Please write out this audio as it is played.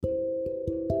Hi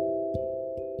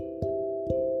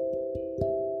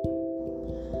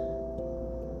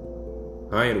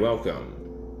and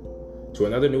welcome to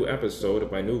another new episode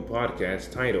of my new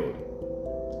podcast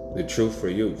titled The Truth for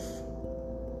Youth.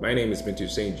 My name is Bintu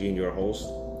St. Jean, your host,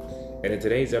 and in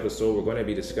today's episode we're going to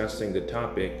be discussing the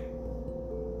topic,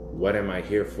 what am I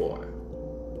here for?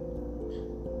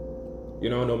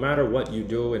 No matter what you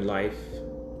do in life,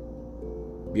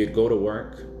 be it go to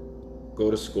work, go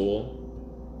to school,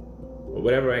 or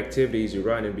whatever activities you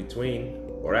run in between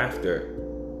or after,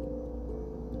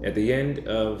 at the end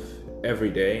of every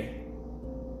day,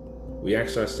 we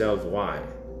ask ourselves why.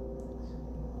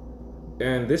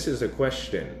 And this is a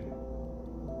question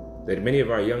that many of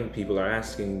our young people are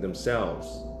asking themselves,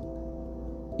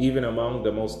 even among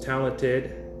the most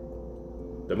talented,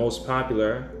 the most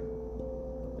popular,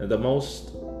 and the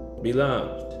most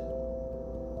beloved.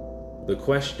 The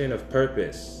question of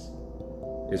purpose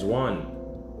is one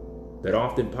that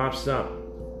often pops up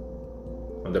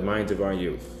on the minds of our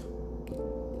youth.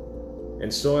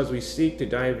 And so as we seek to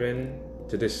dive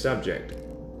into this subject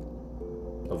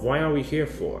of why are we here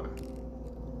for?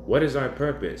 What is our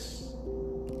purpose?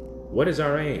 What is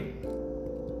our aim?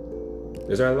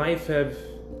 Does our life have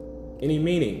any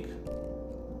meaning?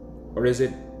 Or is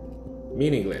it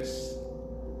meaningless?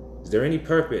 Is there any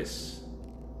purpose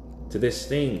to this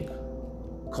thing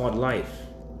called life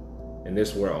in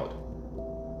this world?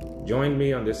 Join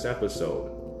me on this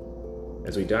episode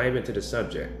as we dive into the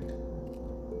subject.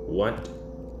 What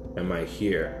am I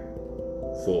here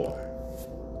for?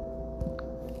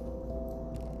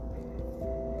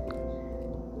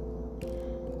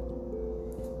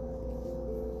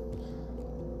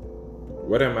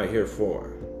 What am I here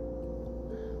for?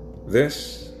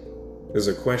 This is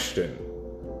a question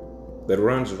that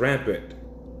runs rampant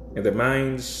in the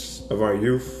minds of our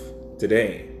youth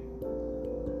today.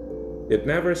 It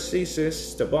never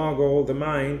ceases to boggle the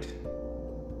mind,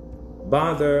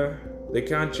 bother the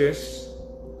conscious,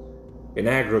 and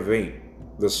aggravate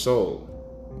the soul.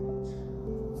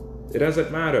 It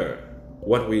doesn't matter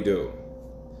what we do.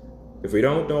 If we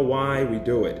don't know why we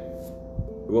do it,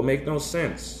 it will make no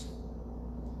sense.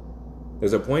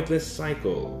 There's a pointless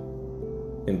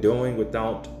cycle in doing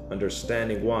without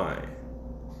understanding why.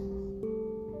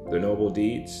 The noble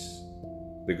deeds,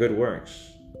 the good works,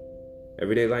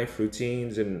 everyday life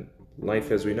routines, and life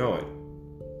as we know it.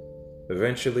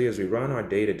 Eventually, as we run our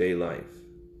day-to-day life,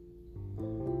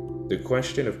 the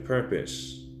question of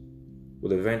purpose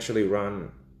will eventually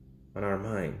run on our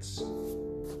minds.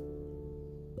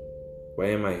 Why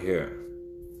am I here?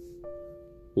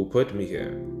 Who put me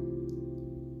here?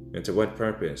 And to what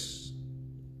purpose?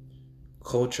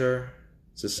 Culture,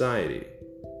 society,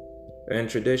 and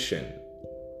tradition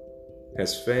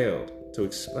has failed to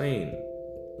explain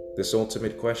this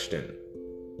ultimate question.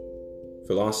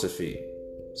 Philosophy,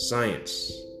 science,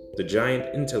 the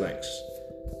giant intellects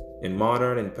in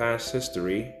modern and past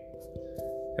history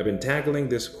have been tackling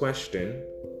this question,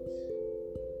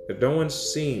 but no one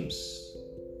seems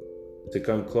to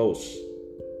come close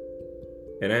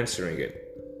in answering it.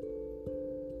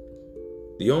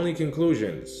 The only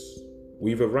conclusions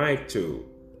we've arrived to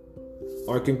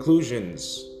are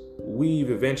conclusions we've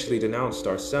eventually denounced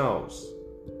ourselves.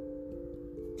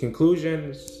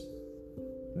 Conclusions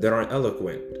that are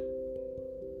eloquent,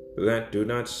 that do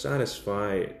not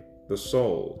satisfy the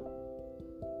soul.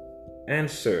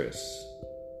 Answers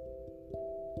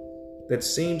that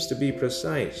seems to be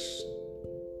precise,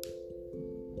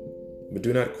 but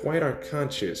do not quite are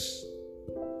conscious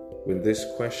when this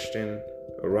question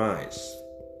arises.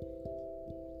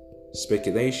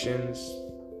 Speculations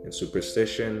and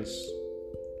superstitions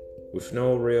with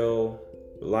no real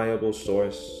reliable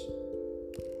source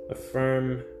of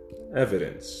firm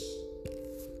evidence.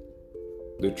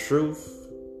 The truth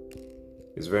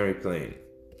is very plain.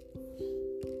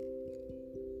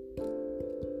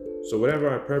 So whatever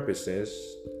our purpose is,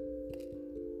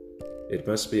 it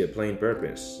must be a plain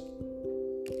purpose.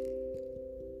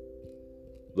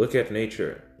 Look at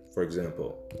nature, for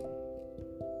example.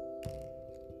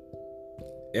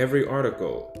 Every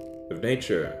article of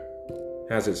nature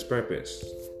has its purpose.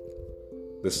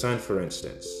 The sun, for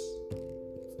instance,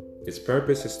 its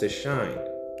purpose is to shine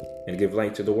and give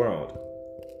light to the world.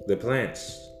 The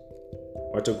plants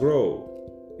are to grow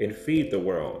and feed the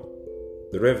world.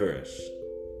 The rivers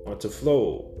are to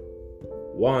flow,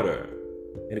 water,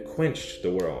 and quench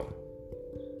the world.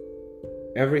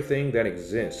 Everything that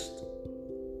exists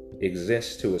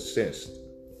to assist.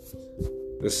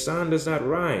 The sun does not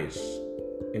rise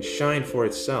and shine for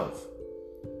itself.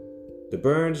 The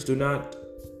birds do not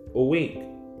awake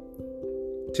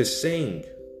to sing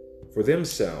for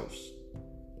themselves.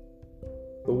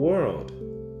 the world.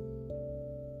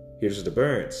 Here's the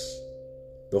birds.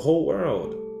 The whole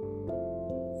world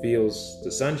feels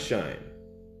the sunshine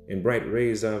and bright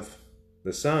rays of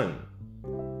the sun.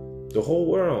 The whole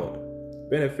world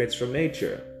benefits from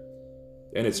nature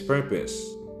and its purpose.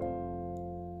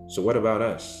 So what about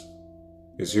us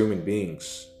as human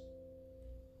beings?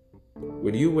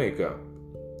 When you wake up,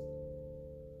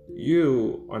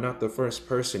 you are not the first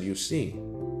person you see.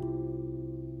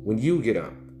 When you get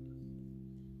up,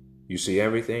 you see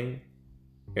everything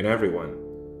and everyone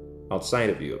outside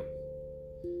of you.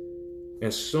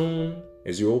 As soon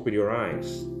as you open your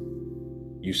eyes,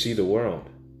 you see the world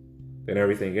and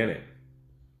everything in it.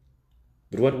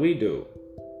 But what we do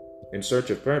in search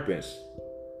of purpose,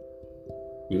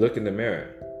 we look in the mirror.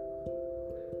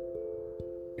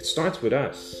 It starts with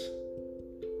us,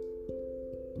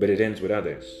 but it ends with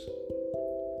others.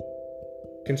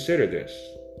 Consider this.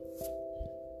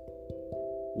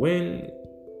 When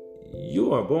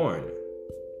you are born,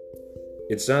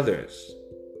 it's others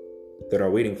that are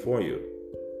waiting for you.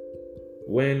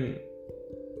 When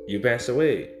you pass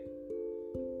away,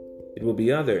 it will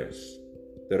be others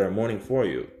that are mourning for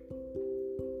you,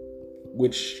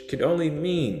 which could only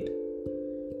mean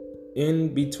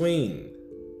in between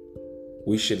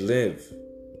we should live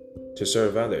to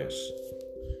serve others.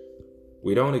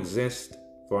 We don't exist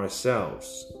for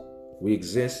ourselves. We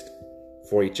exist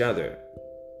for each other.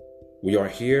 We are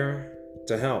here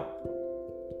to help,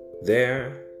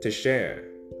 there to share,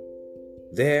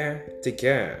 there to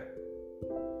care,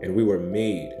 and we were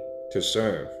made to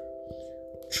serve.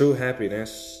 True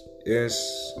happiness is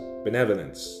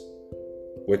benevolence.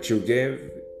 What you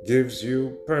give gives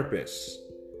you purpose.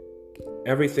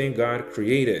 Everything God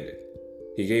created,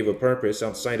 He gave a purpose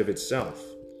outside of itself.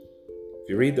 If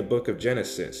you read the book of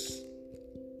Genesis,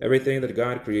 everything that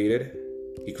God created,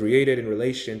 He created in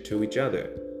relation to each other.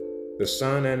 The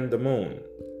sun and the moon,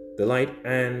 the light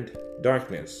and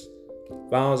darkness,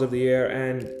 fowls of the air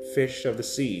and fish of the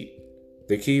sea.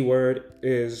 The key word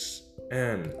is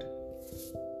and,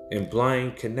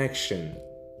 implying connection,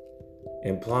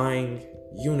 implying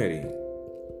unity,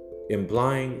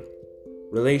 implying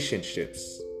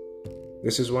relationships.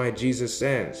 This is why Jesus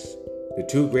says the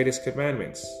two greatest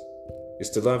commandments is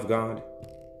to love God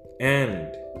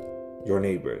and your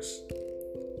neighbors.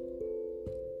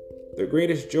 The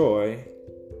greatest joy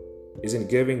is in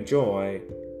giving joy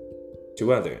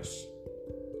to others.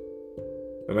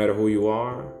 No matter who you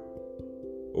are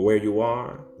or where you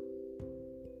are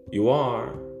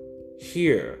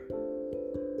here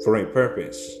for a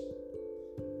purpose.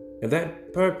 And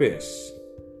that purpose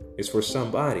is for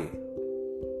somebody.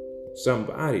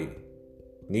 Somebody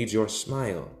needs your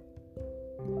smile.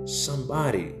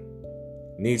 Somebody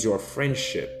needs your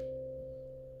friendship.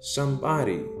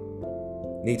 Somebody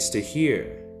needs to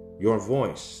hear your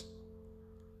voice,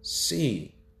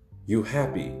 see you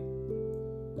happy.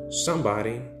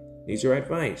 Somebody needs your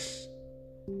advice,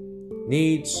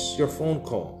 needs your phone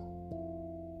call.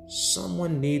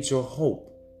 Someone needs your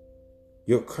hope,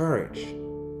 your courage.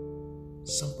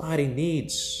 Somebody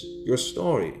needs your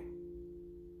story.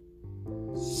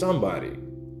 Somebody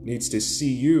needs to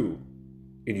see you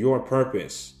in your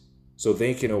purpose so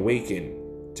they can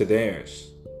awaken to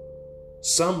theirs.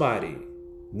 Somebody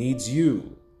needs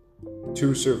you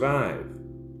to survive.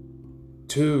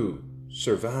 To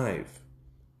survive.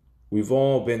 We've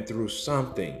all been through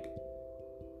something.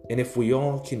 And if we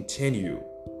all continue,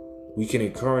 we can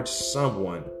encourage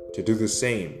someone to do the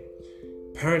same.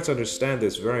 Parents understand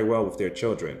this very well with their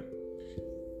children.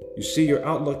 You see, your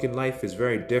outlook in life is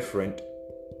very different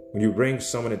when you bring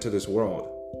someone into this world.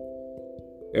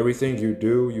 Everything you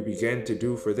do, you begin to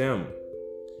do for them.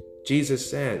 Jesus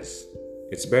says,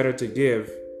 it's better to give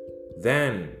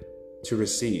than to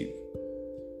receive.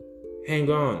 Hang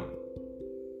on,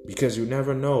 because you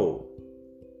never know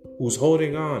who's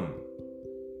holding on,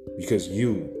 because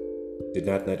you did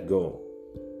not let go.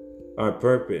 Our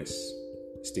purpose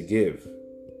is to give,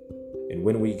 and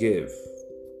when we give,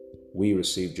 we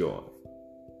receive joy.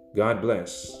 God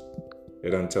bless,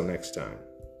 and until next time.